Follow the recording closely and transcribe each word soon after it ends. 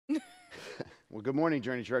Well, good morning,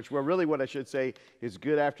 Journey Church. Well, really what I should say is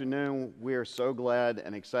good afternoon. We are so glad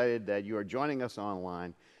and excited that you are joining us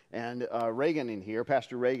online. And Reagan in here,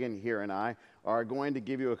 Pastor Reagan here and I are going to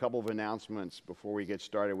give you a couple of announcements before we get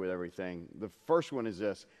started with everything. The first one is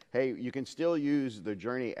this. Hey, you can still use the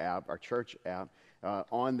Journey app, our church app.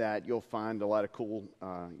 On that, you'll find a lot of cool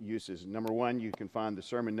uses. Number one, you can find the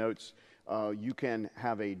sermon notes. You can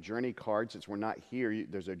have a Journey card. Since we're not here,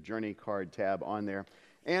 there's a Journey card tab on there.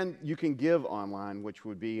 And you can give online, which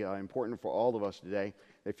would be important for all of us today.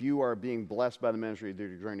 If you are being blessed by the ministry of the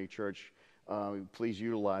Journey Church, please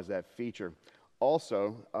utilize that feature.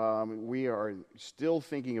 Also, we are still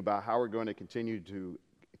thinking about how we're going to continue to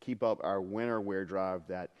keep up our winter wear drive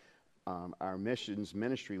that our missions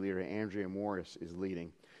ministry leader, Andrea Morris, is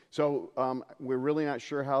leading. So we're really not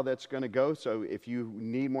sure how that's going to go. So if you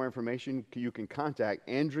need more information, you can contact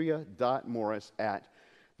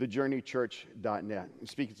andrea.morris@thejourneychurch.net.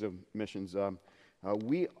 Speaking of missions,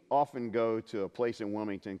 we often go to a place in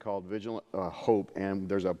Wilmington called Vigilant Hope, and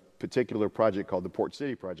there's a particular project called the Port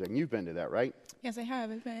City Project. And you've been to that, right? Yes, I have.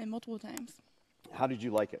 I've been multiple times. How did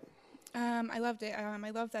you like it? I loved it. I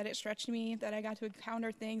loved that it stretched me, that I got to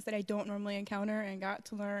encounter things that I don't normally encounter and got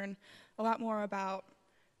to learn a lot more about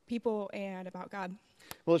people and about God.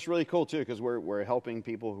 Well, it's really cool, too, because we're helping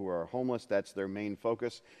people who are homeless. That's their main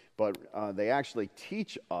focus. But they actually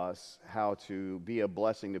teach us how to be a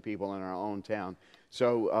blessing to people in our own town.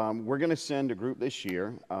 So we're going to send a group this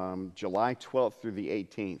year, July 12th through the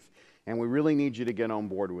 18th. And we really need you to get on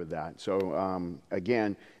board with that. So,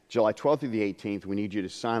 again, July 12th through the 18th, we need you to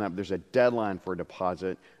sign up. There's a deadline for a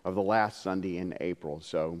deposit of the last Sunday in April.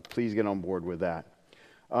 So please get on board with that.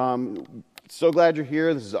 So glad you're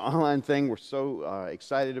here. This is an online thing. We're so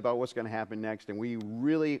excited about what's going to happen next, and we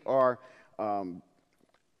really are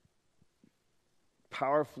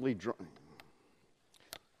powerfully drawn.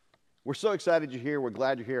 We're so excited you're here. We're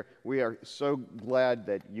glad you're here. We are so glad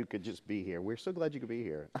that you could just be here. We're so glad you could be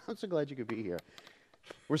here. I'm so glad you could be here.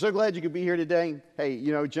 We're so glad you could be here today. Hey,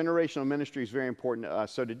 you know, generational ministry is very important to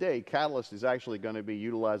us. So today, Catalyst is actually going to be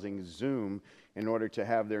utilizing Zoom in order to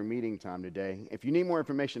have their meeting time today. If you need more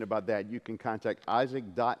information about that, you can contact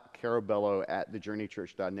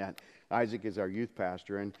Isaac.carabello@thejourneychurch.net. Isaac is our youth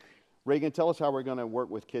pastor. And Reagan, tell us how we're going to work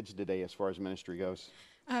with kids today as far as ministry goes.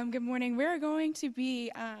 Good morning. We're going to be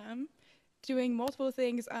doing multiple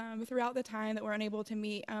things throughout the time that we're unable to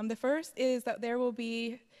meet. The first is that there will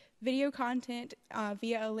be video content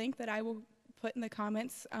via a link that I will put in the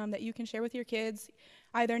comments that you can share with your kids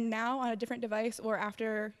either now on a different device or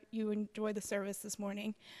after you enjoy the service this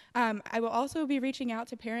morning. I will also be reaching out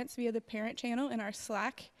to parents via the parent channel in our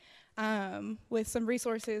Slack with some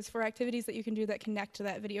resources for activities that you can do that connect to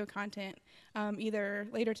that video content either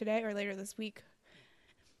later today or later this week.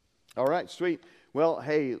 All right, sweet. Well,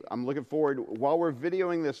 hey, I'm looking forward. While we're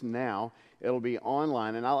videoing this now, it'll be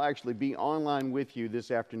online, and I'll actually be online with you this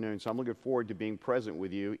afternoon, so I'm looking forward to being present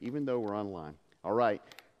with you, even though we're online. All right,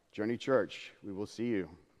 Journey Church, we will see you.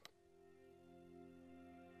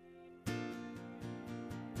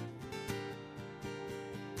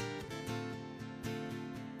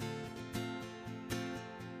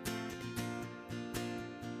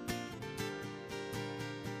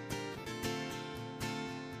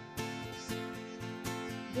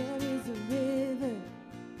 There is a river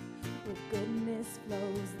where goodness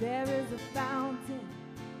flows. There is a fountain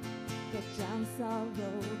that drowns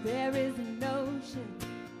sorrow. There is an ocean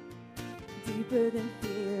deeper than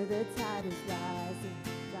fear. The tide is rising,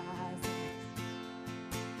 rising.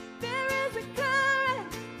 There is a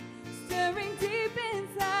current stirring deep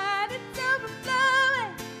inside. It's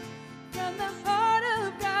overflowing from the heart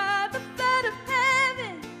of God, the flood of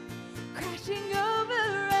heaven crashing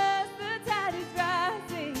over us. The tide is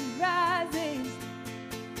rising, rising,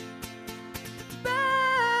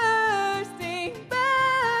 bursting,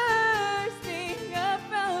 bursting up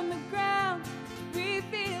from the ground. We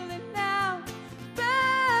feel it now, bursting.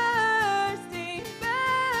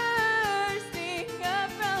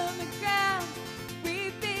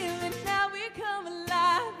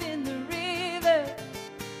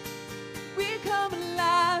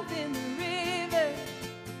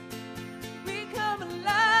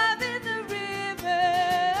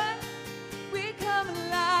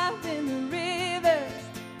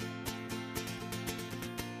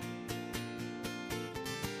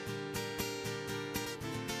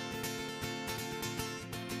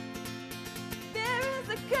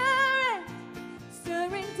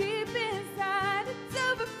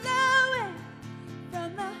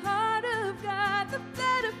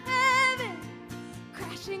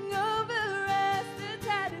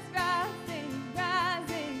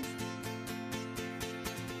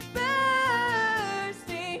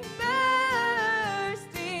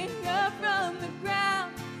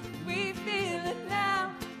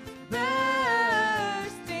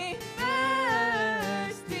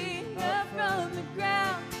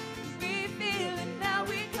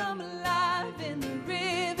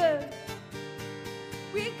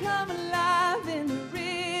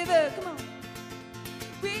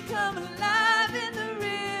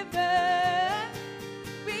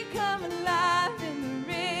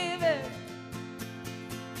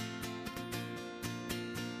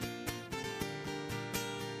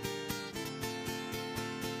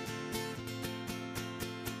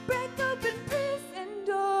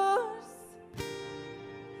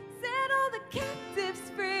 captives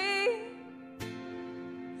free.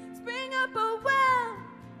 Spring up a well,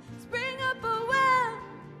 spring up a well,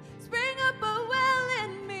 spring up a well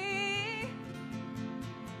in me.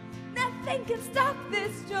 Nothing can stop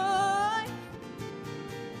this joy.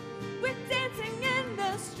 We're dancing in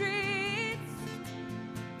the streets.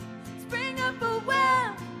 Spring up a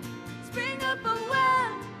well, spring up a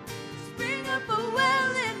well, spring up a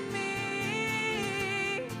well in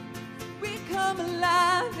me. We come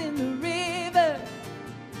alive in the river.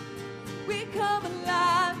 We come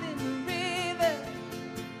alive in the river.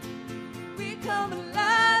 We come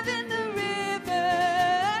alive in the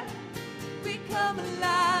river. We come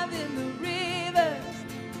alive in the river.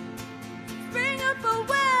 Spring up a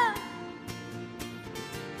well.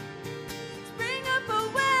 Spring up a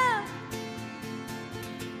well.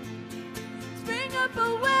 Spring up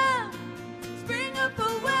a well. Spring up a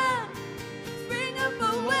well. Spring up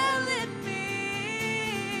a well in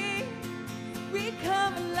me. We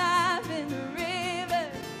come alive in the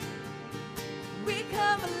river. We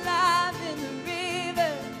come alive in the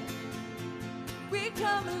river. We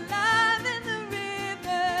come alive in the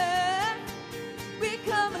river. We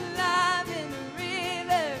come alive in the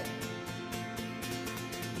river.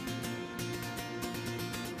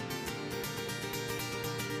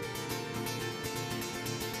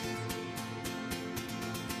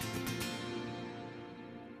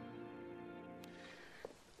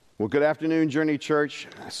 Well, good afternoon, Journey Church.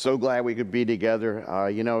 So glad we could be together.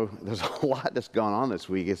 There's a lot that's gone on this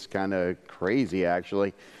week. It's kind of crazy,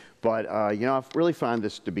 actually. But, I really find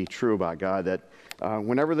this to be true about God, that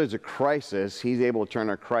whenever there's a crisis, He's able to turn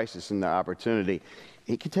our crisis into opportunity.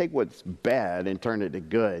 He can take what's bad and turn it to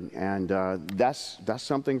good, and that's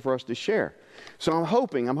something for us to share. So I'm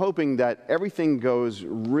hoping that everything goes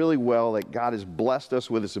really well, that God has blessed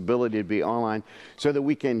us with this ability to be online so that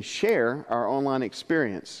we can share our online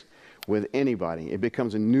experience with anybody. It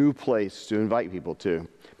becomes a new place to invite people to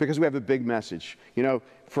because we have a big message.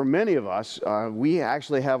 For many of us, we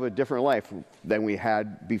actually have a different life than we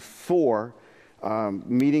had before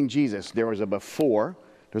meeting Jesus. There's a before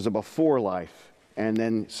life, and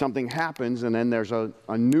then something happens, and then there's a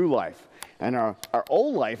new life. And our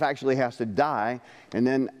old life actually has to die, and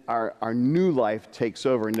then our new life takes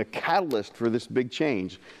over. And the catalyst for this big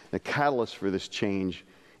change,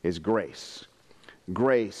 is grace.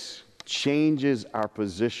 Grace changes our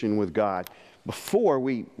position with God. Before,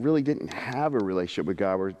 we really didn't have a relationship with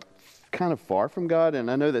God. We're kind of far from God, and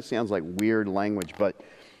I know that sounds like weird language, but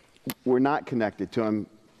we're not connected to Him.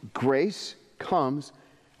 Grace comes,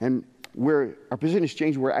 and our position is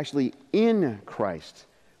changed. We're actually in Christ.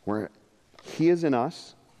 He is in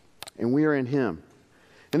us, and we are in Him.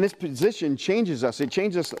 And this position changes us. It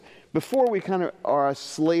changes us. Before, we kind of are a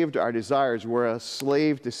slave to our desires. We're a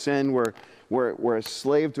slave to sin. We're a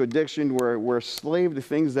slave to addiction. We're a slave to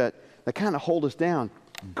things that kind of hold us down.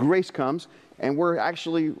 Grace comes, and we're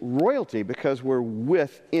actually royalty because we're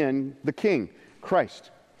within the King,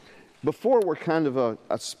 Christ. Before, we're kind of a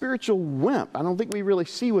spiritual wimp. I don't think we really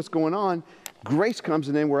see what's going on. Grace comes,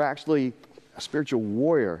 and then we're actually a spiritual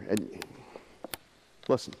warrior. And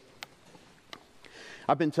listen,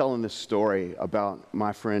 I've been telling this story about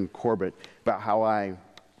my friend Corbett, about how I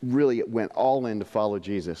really went all in to follow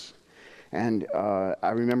Jesus. And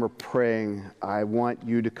I remember praying, I want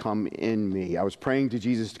you to come in me. I was praying to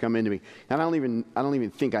Jesus to come into me. And I don't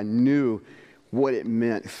even think I knew what it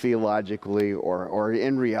meant theologically or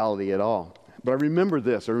in reality at all. But I remember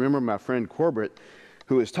this. I remember my friend Corbett,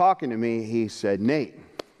 who was talking to me. He said, Nate,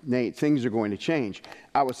 things are going to change.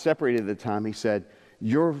 I was separated at the time. He said,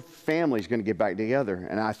 your family's going to get back together.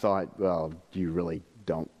 And I thought, well, you really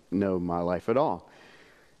don't know my life at all.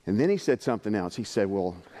 And then he said something else. He said,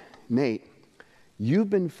 well, Nate, you've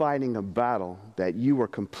been fighting a battle that you were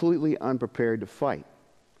completely unprepared to fight.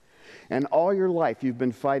 And all your life, you've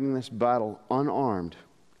been fighting this battle unarmed.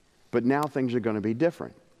 But now things are going to be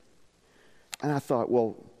different. And I thought,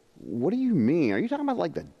 well, what do you mean? Are you talking about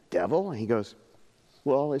like the devil? And he goes,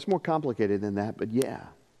 well, it's more complicated than that, but yeah.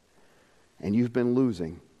 And you've been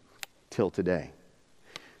losing till today.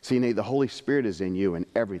 See, Nate, the Holy Spirit is in you, and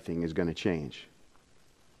everything is going to change.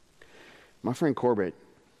 My friend Corbett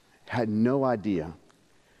had no idea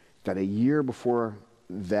that a year before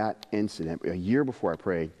that incident, a year before I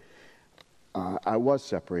prayed, I was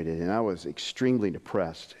separated, and I was extremely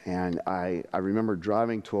depressed. And I remember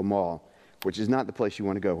driving to a mall, which is not the place you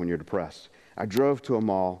want to go when you're depressed. I drove to a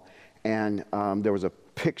mall, and there was a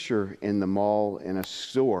picture in the mall in a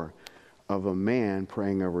store of a man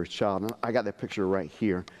praying over his child. And I got that picture right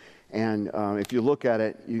here. And if you look at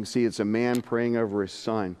it, you can see it's a man praying over his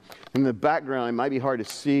son. In the background, it might be hard to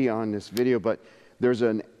see on this video, but there's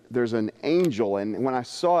an there's an angel, and when I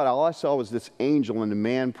saw it, all I saw was this angel and a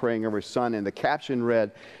man praying over his son, and the caption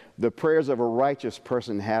read, "The prayers of a righteous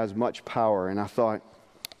person has much power." And I thought,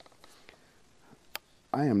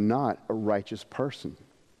 I am not a righteous person.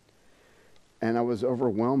 And I was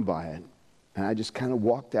overwhelmed by it. And I just kind of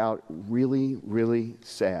walked out really, really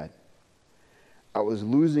sad. I was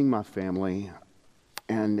losing my family,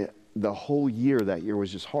 and the whole year that year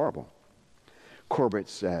was just horrible. Corbett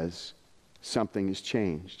says, something has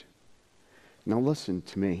changed. Now listen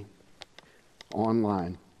to me.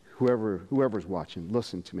 Online, whoever's watching,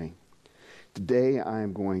 listen to me. Today I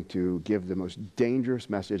am going to give the most dangerous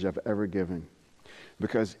message I've ever given,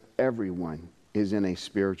 because everyone is in a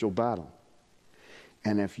spiritual battle.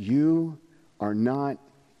 And if you are not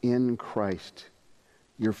in Christ,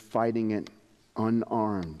 you're fighting it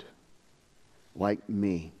unarmed, like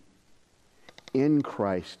me. In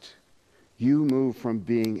Christ, you move from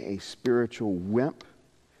being a spiritual wimp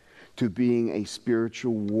to being a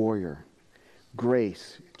spiritual warrior.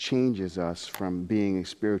 Grace changes us from being a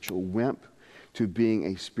spiritual wimp to being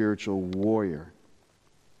a spiritual warrior.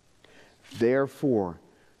 Therefore,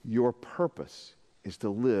 your purpose is to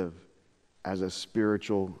live as a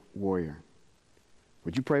spiritual warrior.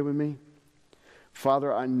 Would you pray with me?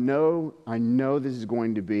 Father, I know this is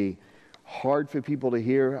going to be hard for people to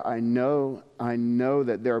hear. I know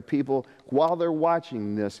that there are people, while they're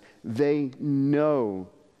watching this, they know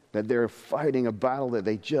that they're fighting a battle that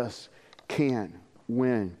they just can't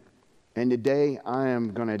win. And today I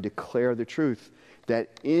am going to declare the truth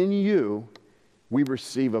that in you we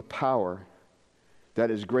receive a power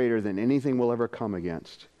that is greater than anything we'll ever come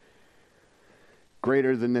against.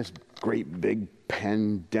 Greater than this great big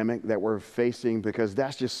pandemic that we're facing, because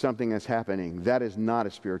that's just something that's happening. That is not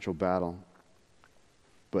a spiritual battle,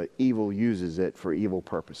 but evil uses it for evil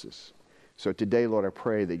purposes. So today, Lord, I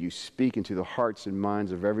pray that you speak into the hearts and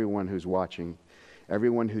minds of everyone who's watching,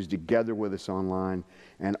 everyone who's together with us online,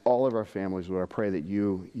 and all of our families. Lord, I pray that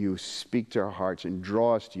you speak to our hearts and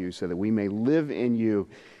draw us to you so that we may live in you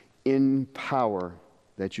in power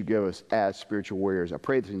that you give us as spiritual warriors. I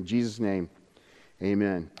pray this in Jesus' name.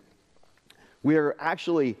 Amen. We are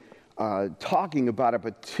actually talking about a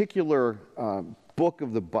particular book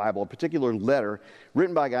of the Bible, a particular letter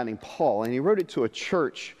written by a guy named Paul, and he wrote it to a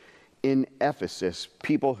church in Ephesus,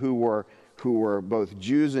 people who were both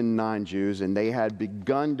Jews and non-Jews, and they had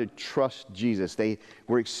begun to trust Jesus. They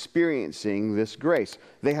were experiencing this grace.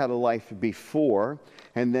 They had a life before,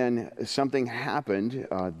 and then something happened.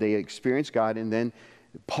 They experienced God, and then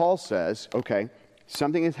Paul says, okay,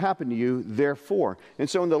 something has happened to you, therefore. And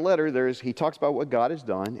so in the letter, he talks about what God has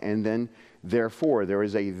done, and then therefore, there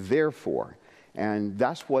is a therefore. And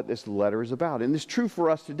that's what this letter is about. And it's true for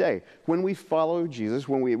us today. When we follow Jesus,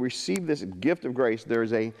 when we receive this gift of grace, there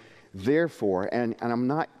is a therefore. And I'm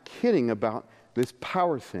not kidding about this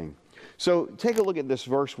power thing. So take a look at this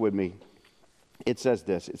verse with me. It says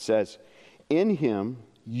this. It says, in him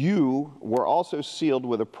you were also sealed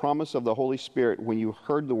with a promise of the Holy Spirit when you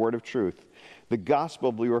heard the word of truth, the gospel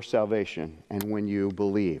of your salvation, and when you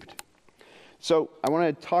believed. So I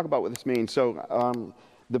want to talk about what this means. So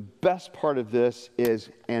the best part of this is,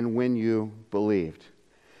 and when you believed.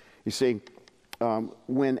 You see,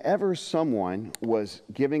 whenever someone was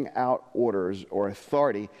giving out orders or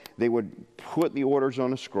authority, they would put the orders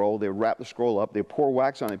on a scroll, they would wrap the scroll up, they pour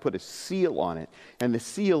wax on it, put a seal on it, and the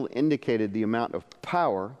seal indicated the amount of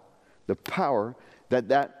power, the power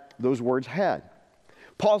that those words had.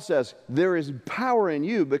 Paul says, there is power in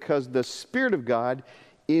you because the Spirit of God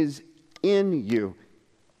is in you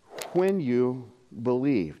when you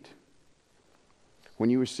believed. When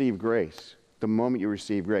you receive grace, the moment you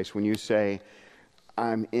receive grace, when you say,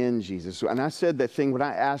 I'm in Jesus. And I said that thing when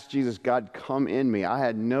I asked Jesus, God, come in me. I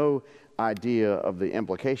had no idea of the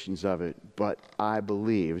implications of it, but I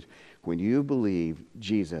believed. When you believe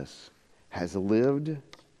Jesus has lived,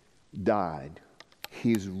 died,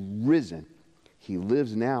 he's risen, he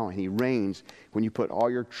lives now, and he reigns. When you put all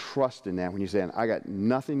your trust in that, when you say, I got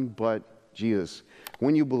nothing but Jesus,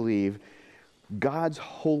 when you believe, God's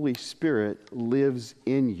Holy Spirit lives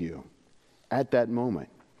in you at that moment.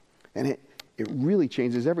 And it really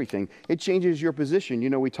changes everything. It changes your position. You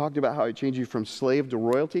know, we talked about how it changes you from slave to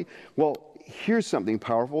royalty. Well, here's something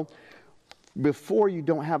powerful. Before, you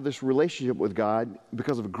don't have this relationship with God.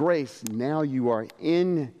 Because of grace, now you are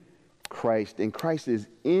in Christ, and Christ is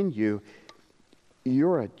in you.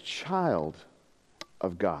 You're a child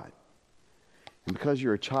of God. And because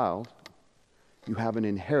you're a child, you have an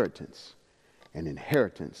inheritance. And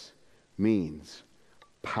inheritance means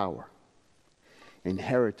power.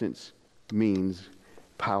 Inheritance means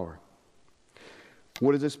power.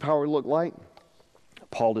 What does this power look like?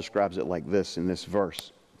 Paul describes it like this in this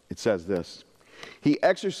verse. It says this: He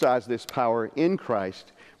exercised this power in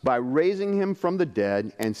Christ by raising him from the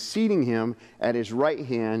dead and seating him at his right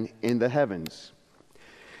hand in the heavens,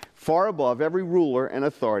 far above every ruler and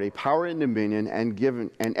authority, power and dominion,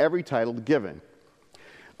 and every title given,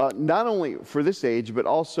 not only for this age, but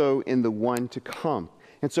also in the one to come.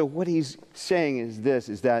 And so what he's saying is this,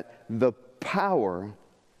 is that the power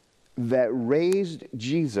that raised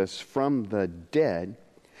Jesus from the dead,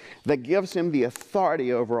 that gives him the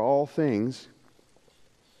authority over all things,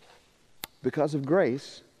 because of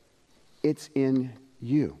grace, it's in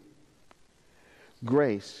you.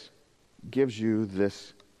 Grace gives you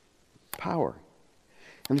this power.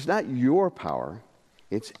 And it's not your power,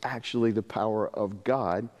 it's actually the power of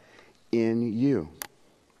God in you.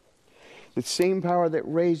 The same power that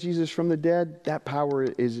raised Jesus from the dead, that power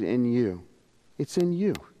is in you. It's in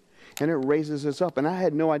you. And it raises us up. And I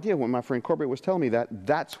had no idea when my friend Corbett was telling me that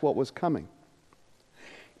that's what was coming.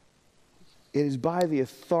 It is by the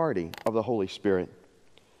authority of the Holy Spirit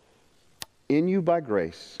in you by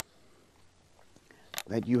grace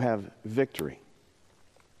that you have victory.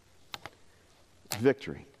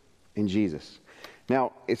 Victory in Jesus.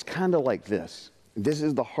 Now, it's kind of like this. This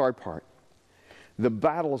is the hard part. The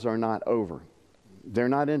battles are not over. They're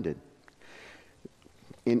not ended.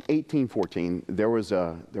 In 1814, there was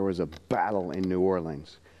a battle in New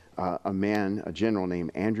Orleans. A general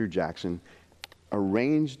named Andrew Jackson,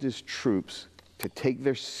 arranged his troops to take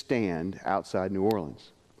their stand outside New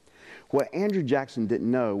Orleans. What Andrew Jackson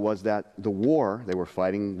didn't know was that the war they were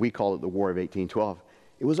fighting, we call it the War of 1812,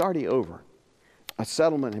 it was already over. A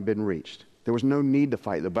settlement had been reached. There was no need to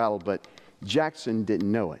fight the battle, but Jackson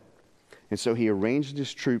didn't know it. And so he arranged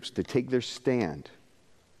his troops to take their stand,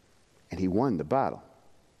 and he won the battle.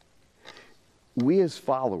 We as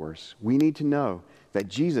followers, we need to know that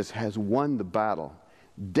Jesus has won the battle.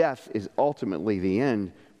 Death is ultimately the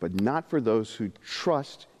end, but not for those who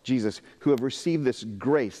trust Jesus, who have received this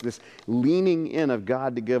grace, this leaning in of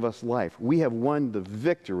God to give us life. We have won the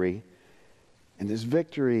victory, and this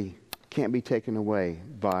victory can't be taken away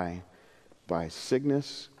by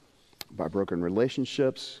sickness, by broken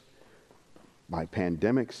relationships, by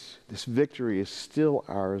pandemics. This victory is still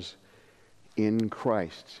ours in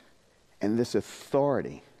Christ. And this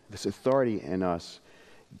authority in us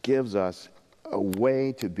gives us a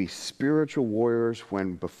way to be spiritual warriors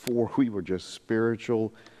when before we were just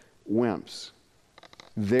spiritual wimps.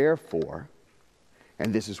 Therefore,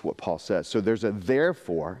 and this is what Paul says. So there's a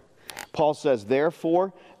therefore. Paul says,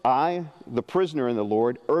 therefore, I, the prisoner in the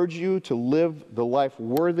Lord, urge you to live the life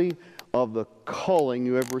worthy of the calling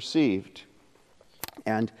you have received.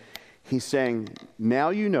 And he's saying,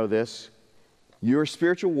 now you know this, you're a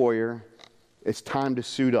spiritual warrior, it's time to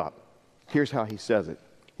suit up. Here's how he says it.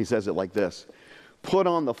 He says it like this: put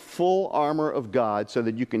on the full armor of God so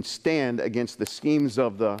that you can stand against the schemes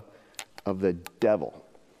of the devil.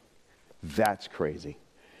 That's crazy.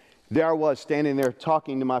 There I was standing there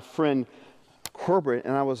talking to my friend Corbett,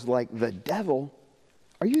 and I was like, the devil?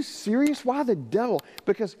 Are you serious? Why the devil?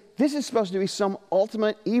 Because this is supposed to be some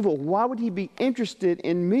ultimate evil. Why would he be interested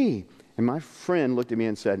in me? And my friend looked at me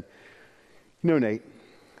and said, no, Nate,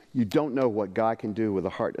 you don't know what God can do with a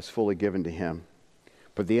heart that's fully given to him.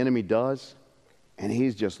 But the enemy does, and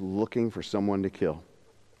he's just looking for someone to kill.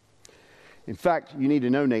 In fact, you need to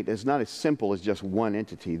know, Nate, it's not as simple as just one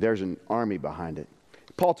entity. There's an army behind it.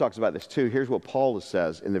 Paul talks about this too. Here's what Paul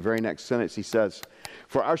says in the very next sentence. He says,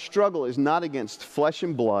 for our struggle is not against flesh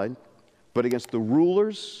and blood, but against the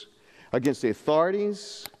rulers, against the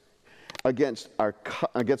authorities, against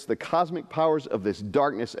the cosmic powers of this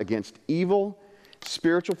darkness, against evil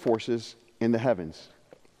spiritual forces in the heavens.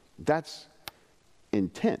 That's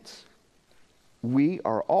intense. You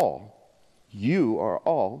are all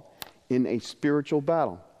in a spiritual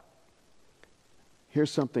battle.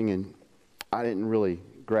 Here's something I didn't really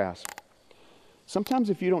grasp. Sometimes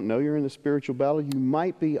if you don't know you're in the spiritual battle, you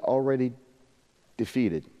might be already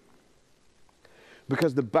defeated.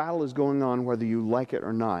 Because the battle is going on whether you like it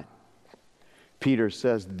or not. Peter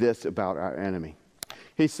says this about our enemy.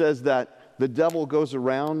 He says that the devil goes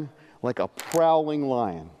around like a prowling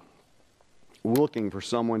lion, looking for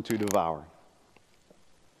someone to devour.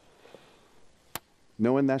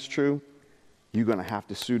 Knowing that's true, you're going to have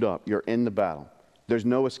to suit up. You're in the battle. There's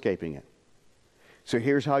no escaping it. So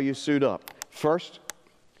here's how you suit up. First,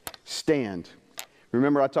 stand.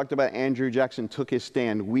 Remember I talked about Andrew Jackson took his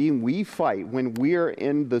stand. We fight. When we're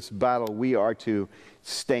in this battle, we are to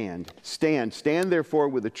stand. Stand therefore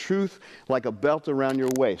with the truth like a belt around your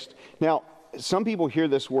waist. Now, some people hear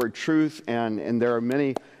this word truth, and there are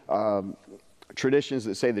many traditions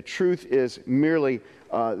that say the truth is merely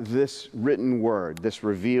this written word, this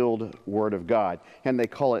revealed word of God, and they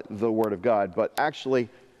call it the word of God. But actually,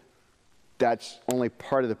 that's only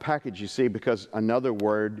part of the package, you see, because another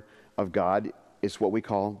word of God is what we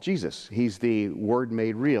call Jesus. He's the word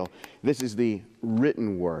made real. This is the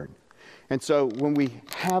written word. And so when we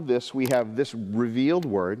have this revealed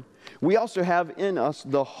word. We also have in us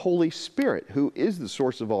the Holy Spirit, who is the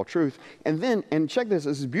source of all truth. And then, and check this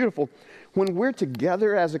is beautiful, when we're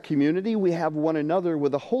together as a community, we have one another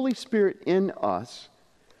with the Holy Spirit in us,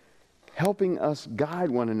 helping us guide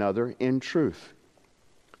one another in truth.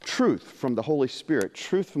 Truth from the Holy Spirit,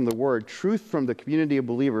 truth from the Word, truth from the community of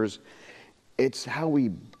believers. It's how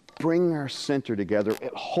we bring our center together.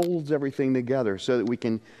 It holds everything together so that we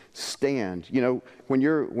can stand. You know,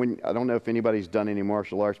 when I don't know if anybody's done any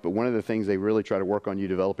martial arts, but one of the things they really try to work on you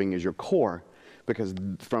developing is your core, because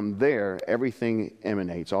from there, everything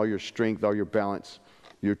emanates. All your strength, all your balance,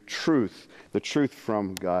 your truth, the truth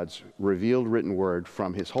from God's revealed written word,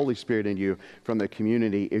 from His Holy Spirit in you, from the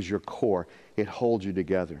community is your core. It holds you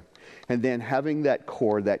together. And then having that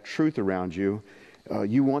core, that truth around you,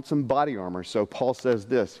 you want some body armor. So Paul says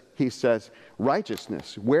this. He says,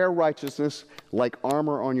 righteousness. Wear righteousness like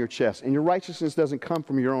armor on your chest. And your righteousness doesn't come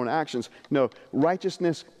from your own actions. No,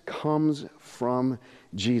 righteousness comes from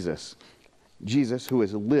Jesus. Jesus, who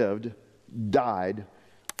has lived, died,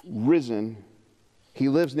 risen. He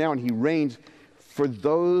lives now and He reigns. For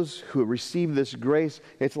those who receive this grace,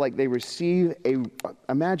 it's like they receive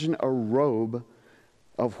imagine a robe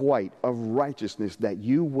of white, of righteousness that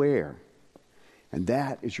you wear. And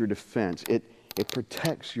that is your defense. It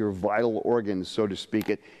protects your vital organs, so to speak.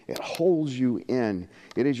 It holds you in.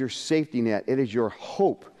 It is your safety net. It is your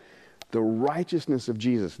hope. The righteousness of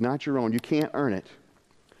Jesus, not your own. You can't earn it.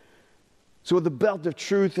 So with the belt of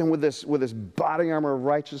truth and with this body armor of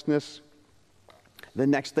righteousness, the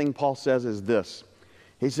next thing Paul says is this.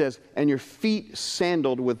 He says, and your feet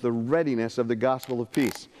sandaled with the readiness of the gospel of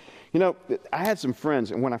peace. You know, I had some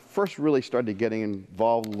friends, and when I first really started getting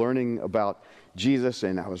involved, learning about Jesus,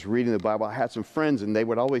 and I was reading the Bible, I had some friends, and they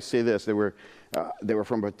would always say this. They were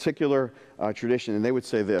from a particular tradition, and they would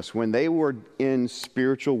say this. When they were in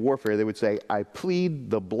spiritual warfare, they would say, I plead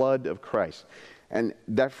the blood of Christ. And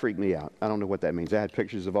that freaked me out. I don't know what that means. I had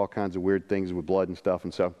pictures of all kinds of weird things with blood and stuff,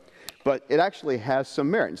 and so. But it actually has some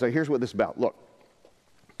merit. And so here's what this is about. Look,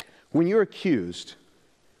 when you're accused,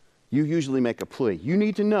 you usually make a plea. You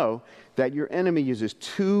need to know that your enemy uses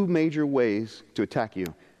two major ways to attack you: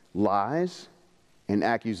 lies and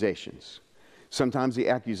accusations. Sometimes the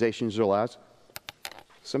accusations are lies.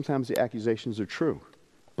 Sometimes the accusations are true.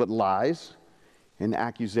 But lies and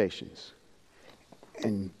accusations.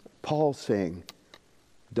 And Paul's saying,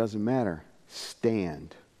 doesn't matter.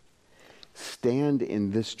 Stand. Stand in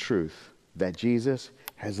this truth that Jesus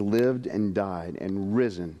has lived and died and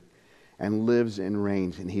risen and lives and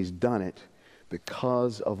reigns, and He's done it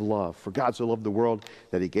because of love. For God so loved the world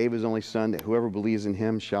that He gave His only Son, that whoever believes in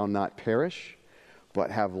Him shall not perish, but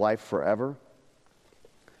have life forever.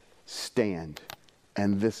 Stand.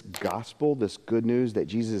 And this gospel, this good news that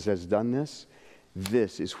Jesus has done this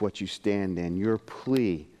is what you stand in. Your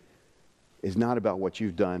plea is not about what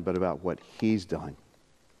you've done, but about what He's done.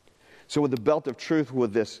 So with the belt of truth,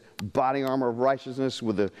 with this body armor of righteousness,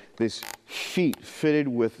 with this feet fitted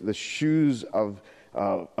with the shoes of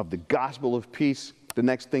the gospel of peace, the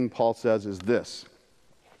next thing Paul says is this.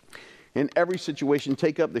 In every situation,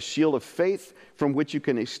 take up the shield of faith from which you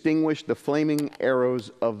can extinguish the flaming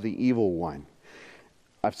arrows of the evil one.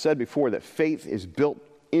 I've said before that faith is built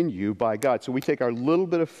in you by God. So we take our little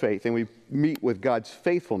bit of faith and we meet with God's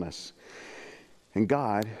faithfulness. And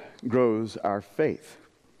God grows our faith.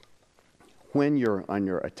 When you're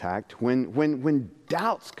under attack, when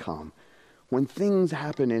doubts come, when things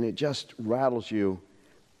happen and it just rattles you,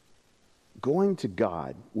 going to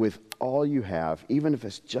God with all you have, even if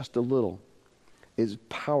it's just a little, is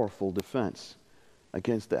powerful defense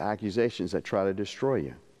against the accusations that try to destroy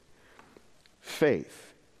you.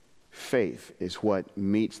 Faith is what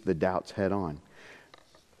meets the doubts head on.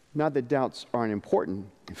 Not that doubts aren't important.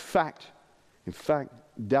 In fact,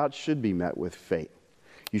 doubts should be met with faith.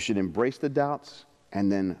 You should embrace the doubts and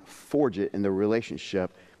then forge it in the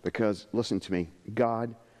relationship, because, listen to me,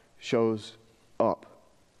 God shows up.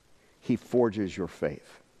 He forges your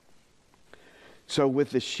faith. So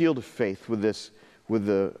with the shield of faith, with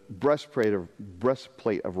the breastplate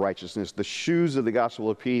of righteousness, the shoes of the gospel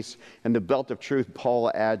of peace, and the belt of truth,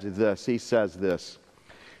 Paul adds this. He says this.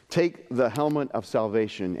 Take the helmet of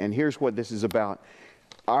salvation. And here's what this is about.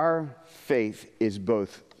 Our faith is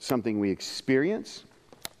both something we experience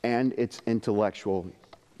and it's intellectual.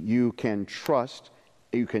 you can trust,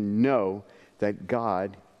 you can know that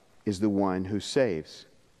God is the one who saves.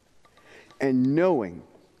 And knowing,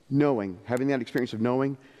 having that experience of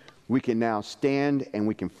knowing, we can now stand and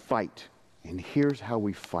we can fight. And here's how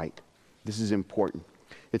we fight. This is important.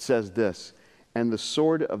 It says this, and the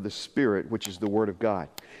sword of the Spirit, which is the Word of God.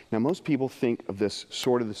 Now, most people think of this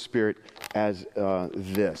sword of the Spirit as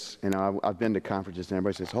this. And I've been to conferences and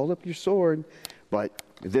everybody says, hold up your sword. But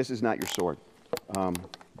this is not your sword.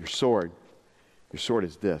 Your sword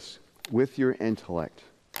is this. With your intellect,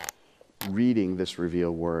 reading this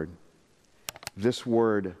revealed word. This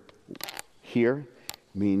word here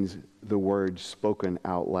means the word spoken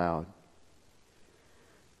out loud.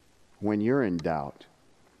 When you're in doubt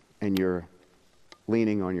and you're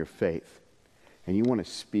leaning on your faith and you want to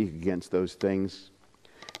speak against those things,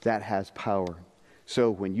 that has power.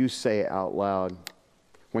 So when you say it out loud,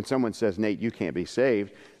 when someone says, Nate, you can't be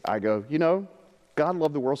saved, I go, God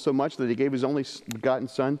loved the world so much that he gave his only begotten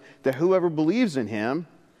Son, that whoever believes in him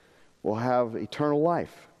will have eternal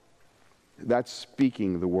life. That's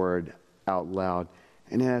speaking the word out loud,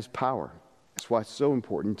 and it has power. That's why it's so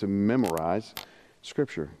important to memorize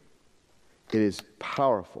Scripture. It is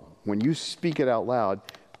powerful. When you speak it out loud,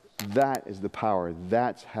 that is the power.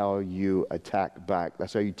 That's how you attack back.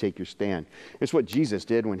 That's how you take your stand. It's what Jesus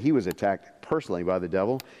did when he was attacked personally by the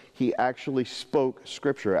devil. He actually spoke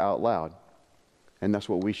Scripture out loud. And that's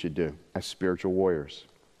what we should do as spiritual warriors.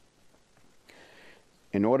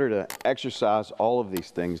 In order to exercise all of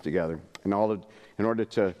these things together, in order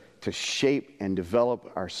to shape and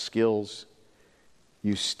develop our skills,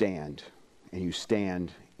 you stand, and you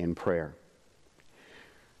stand in prayer.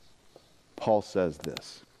 Paul says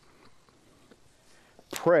this,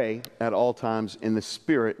 pray at all times in the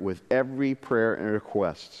Spirit with every prayer and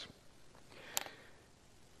request,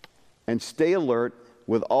 and stay alert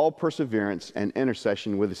with all perseverance and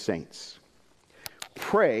intercession with the saints.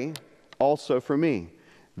 Pray also for me,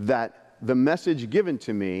 that the message given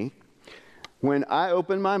to me when I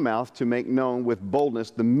open my mouth to make known with boldness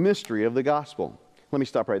the mystery of the gospel. Let me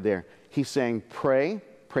stop right there. He's saying, pray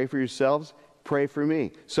for yourselves, pray for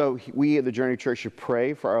me. So we at the Journey Church should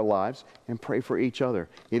pray for our lives and pray for each other.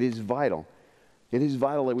 It is vital. It is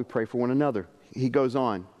vital that we pray for one another. He goes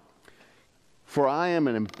on, for I am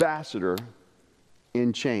an ambassador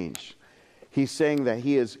in change. He's saying that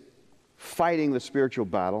he is fighting the spiritual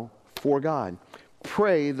battle for God.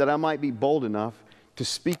 Pray that I might be bold enough to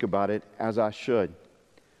speak about it as I should.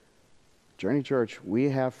 Journey Church, we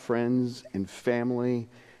have friends and family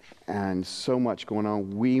and so much going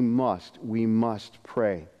on. We must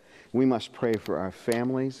pray. We must pray for our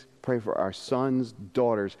families, pray for our sons,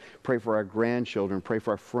 daughters, pray for our grandchildren, pray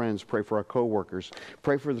for our friends, pray for our co-workers,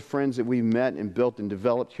 pray for the friends that we met and built and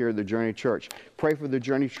developed here at the Journey Church. Pray for the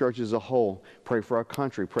Journey Church as a whole. Pray for our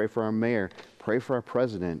country, pray for our mayor, pray for our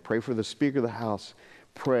president, pray for the Speaker of the House.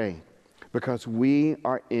 Pray, because we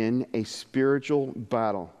are in a spiritual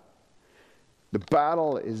battle. The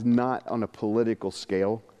battle is not on a political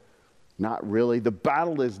scale, not really. The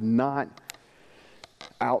battle is not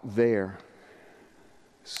out there.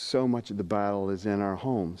 So much of the battle is in our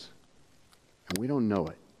homes, and we don't know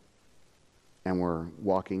it, and we're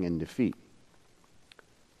walking in defeat.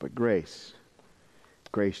 But grace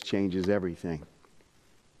changes everything.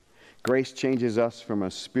 Grace changes us from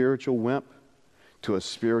a spiritual wimp to a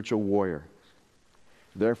spiritual warrior.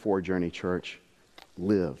 Therefore, Journey Church,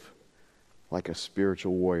 live like a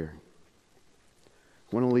spiritual warrior.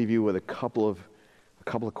 I want to leave you with a couple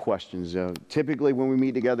of questions. Typically, when we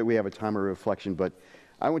meet together, we have a time of reflection, but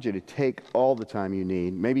I want you to take all the time you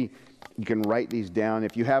need. Maybe you can write these down.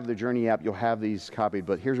 If you have the Journey app, you'll have these copied,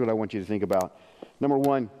 but here's what I want you to think about. Number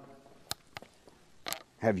one,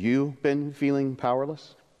 have you been feeling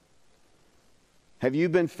powerless? Have you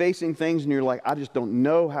been facing things and you're like, I just don't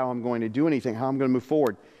know how I'm going to do anything, how I'm going to move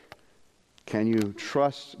forward? Can you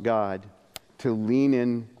trust God to lean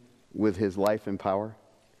in with his life and power?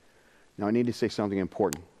 Now, I need to say something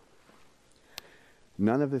important.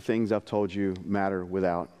 None of the things I've told you matter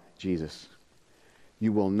without Jesus.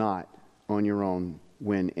 You will not, on your own,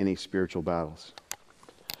 win any spiritual battles.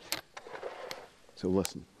 So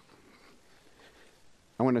listen.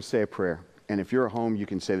 I want to say a prayer. And if you're at home, you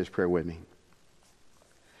can say this prayer with me.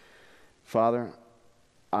 Father,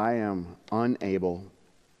 I am unable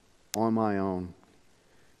on my own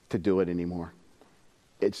to do it anymore.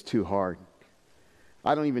 It's too hard.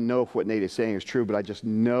 I don't even know if what Nate is saying is true, but I just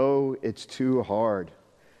know it's too hard.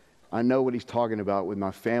 I know what he's talking about with my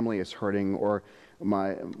family is hurting or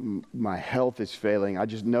my health is failing. I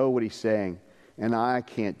just know what he's saying, and I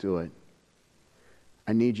can't do it.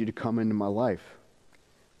 I need you to come into my life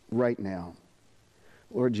right now.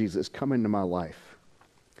 Lord Jesus, come into my life.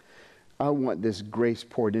 I want this grace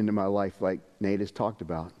poured into my life like Nate has talked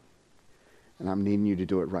about. And I'm needing you to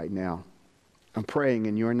do it right now. I'm praying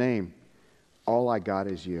in your name. All I got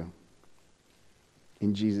is you.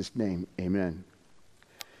 In Jesus' name, amen.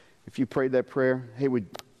 If you prayed that prayer, hey,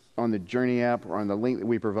 on the Journey app or on the link that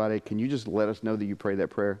we provided, can you just let us know that you prayed that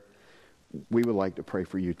prayer? We would like to pray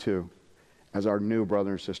for you too, as our new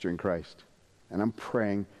brother and sister in Christ. And I'm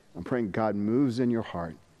praying God moves in your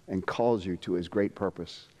heart and calls you to his great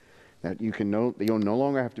purpose. That you'll no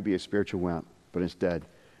longer have to be a spiritual wimp, but instead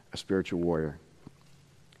a spiritual warrior.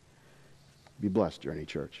 Be blessed, Journey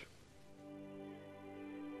Church.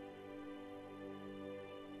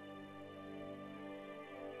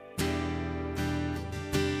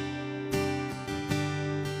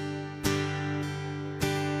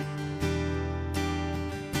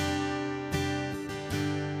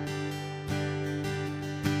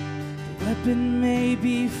 The weapon may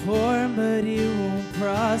be formed, but it won't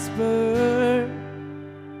prosper.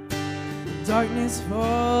 When darkness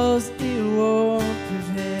falls, it won't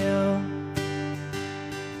prevail.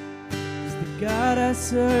 'Cause the God I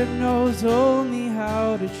serve knows only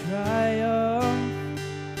how to triumph.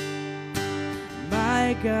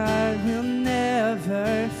 My God will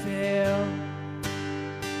never fail.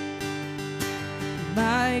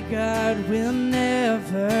 My God will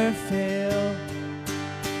never fail.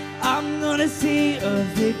 I'm gonna see a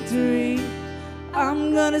victory.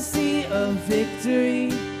 I'm gonna see a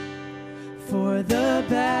victory. For the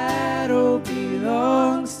battle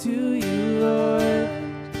belongs to you, Lord.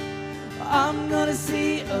 I'm gonna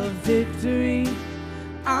see a victory.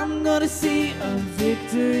 I'm gonna see a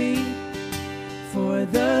victory. For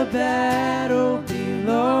the battle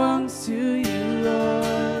belongs to you,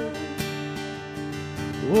 Lord.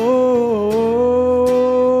 Oh,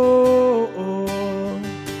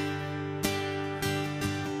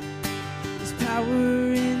 there's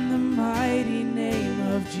power in the mighty name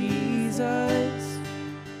of Jesus.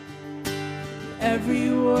 Every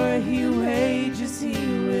war he wages, he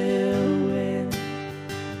will win.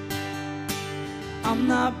 I'm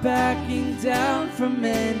not backing down from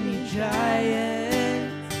any giant.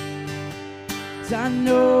 I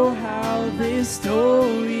know how this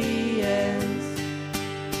story ends.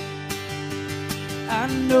 I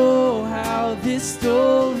know how this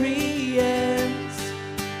story ends.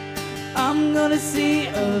 I'm gonna see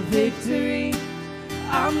a victory.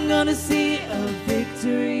 I'm gonna see a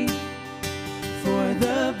victory. For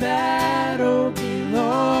the battle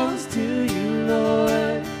belongs to you,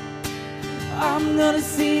 Lord. I'm gonna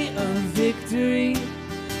see a victory.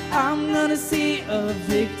 I'm gonna see a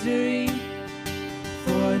victory.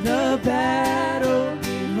 For the battle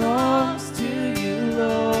belongs to you,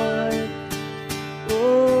 Lord.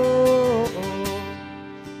 Oh,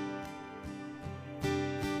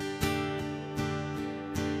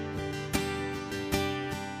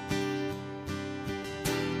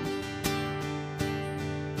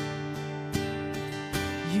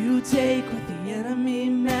 you take what the enemy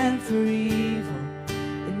meant for evil,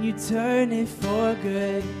 and you turn it for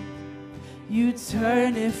good. You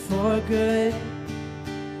turn it for good.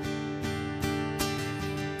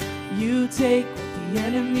 You take what the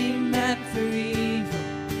enemy meant for evil,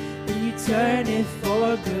 and you turn it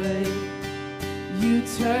for good. You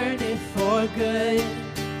turn it for good.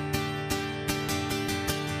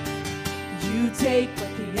 You take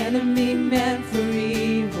what the enemy meant for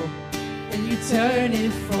evil, and you turn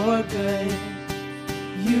it for good.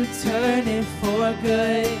 You turn it for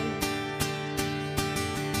good.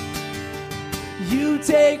 You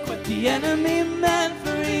take what the enemy meant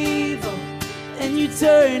for evil, and you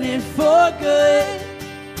turn it for good.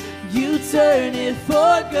 You turn it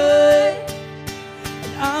for good.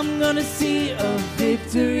 And I'm gonna see a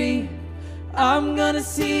victory. I'm gonna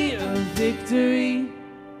see a victory.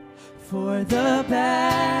 For the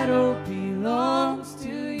battle belongs to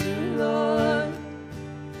you, Lord.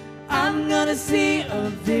 I'm gonna see a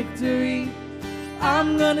victory.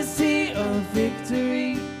 I'm gonna see a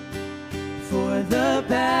victory. For the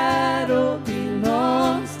battle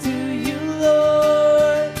belongs to you,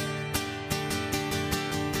 Lord.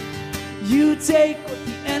 You take what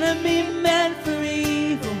the enemy meant for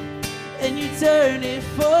evil, and you turn it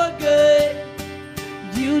for good.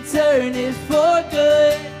 You turn it for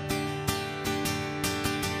good.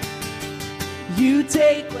 You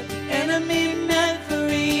take what the enemy meant for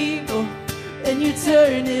evil, and you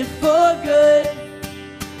turn it for good.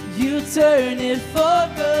 You turn it for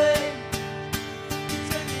good.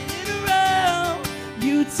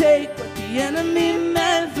 You take what the enemy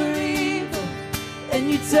meant for evil, and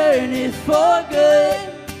you turn it for good.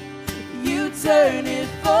 You turn it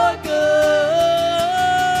for good.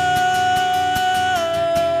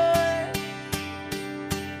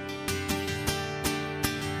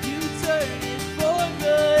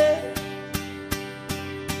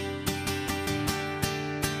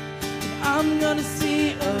 I'm gonna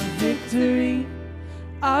see a victory.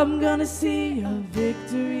 I'm gonna see a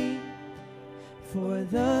victory. For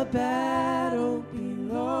the battle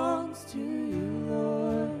belongs to you,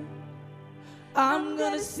 Lord. I'm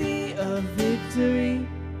gonna see a victory.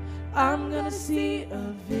 I'm gonna see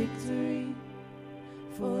a victory.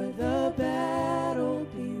 For the battle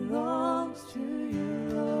belongs to you.